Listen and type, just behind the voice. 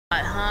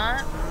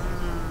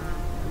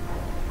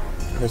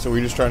Okay, so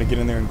we're just trying to get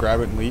in there and grab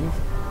it and leave?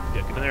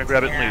 Yeah, get in there and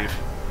grab it and leave.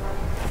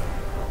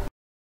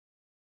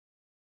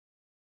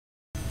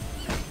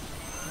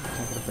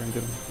 Can't get up there and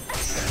get him.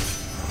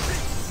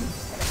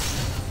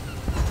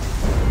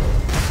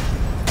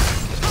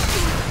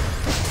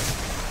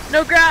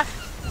 No graph!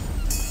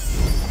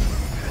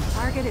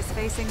 Target is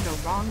facing the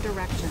wrong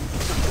direction.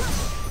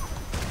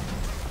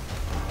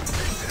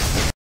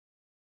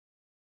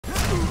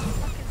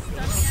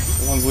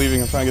 The one's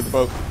leaving, I'm trying to get the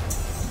boat.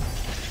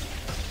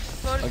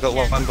 I got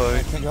one boat.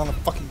 I can't get on the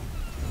fucking...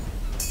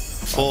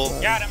 Four.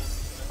 Got him.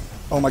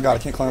 Oh my god, I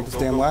can't climb up this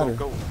damn ladder.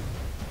 Go.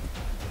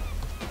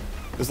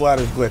 This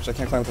ladder's glitched, I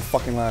can't climb up the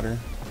fucking ladder.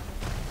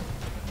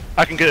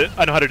 I can get it.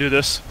 I know how to do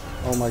this.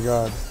 Oh my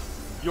god.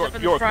 York. I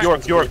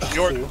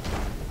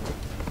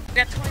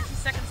got 22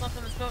 seconds left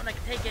on this boat and I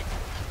can take it.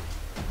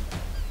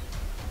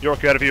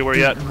 York, you out of view. Where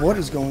you at? What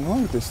is going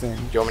on with this thing?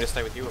 Do you want me to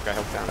stay with you or go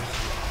help down?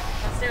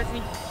 Stay with me.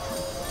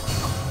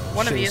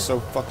 One Shit of you. is so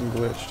fucking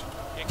glitched.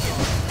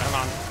 Yeah, come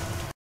on.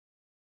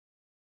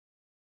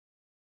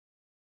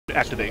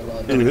 Activate.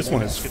 Dude, this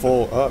one is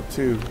full up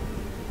too.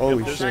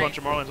 Holy There's shit. a bunch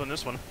of Marlins on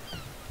this one.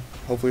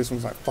 Hopefully this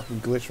one's not fucking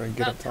glitched where I can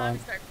get up top.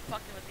 Start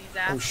fucking with these Oh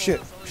assholes. shit,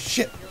 Always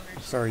shit.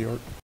 stealers. Sorry, York.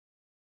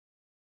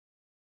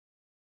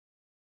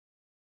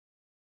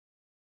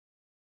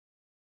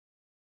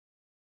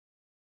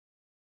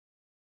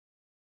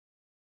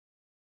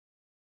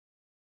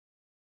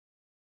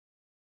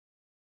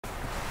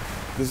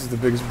 This is the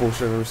biggest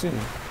bullshit I've ever seen.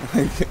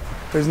 Like,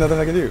 there's nothing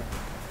I can do.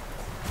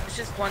 There's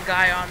just one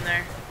guy on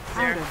there.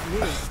 Out of view.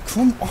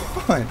 Come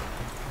on.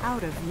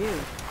 Out of view.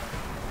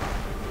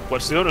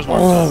 What's the owner's mark?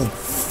 Oh,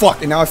 fuck.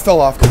 And now I fell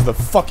off because of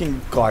the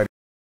fucking glider.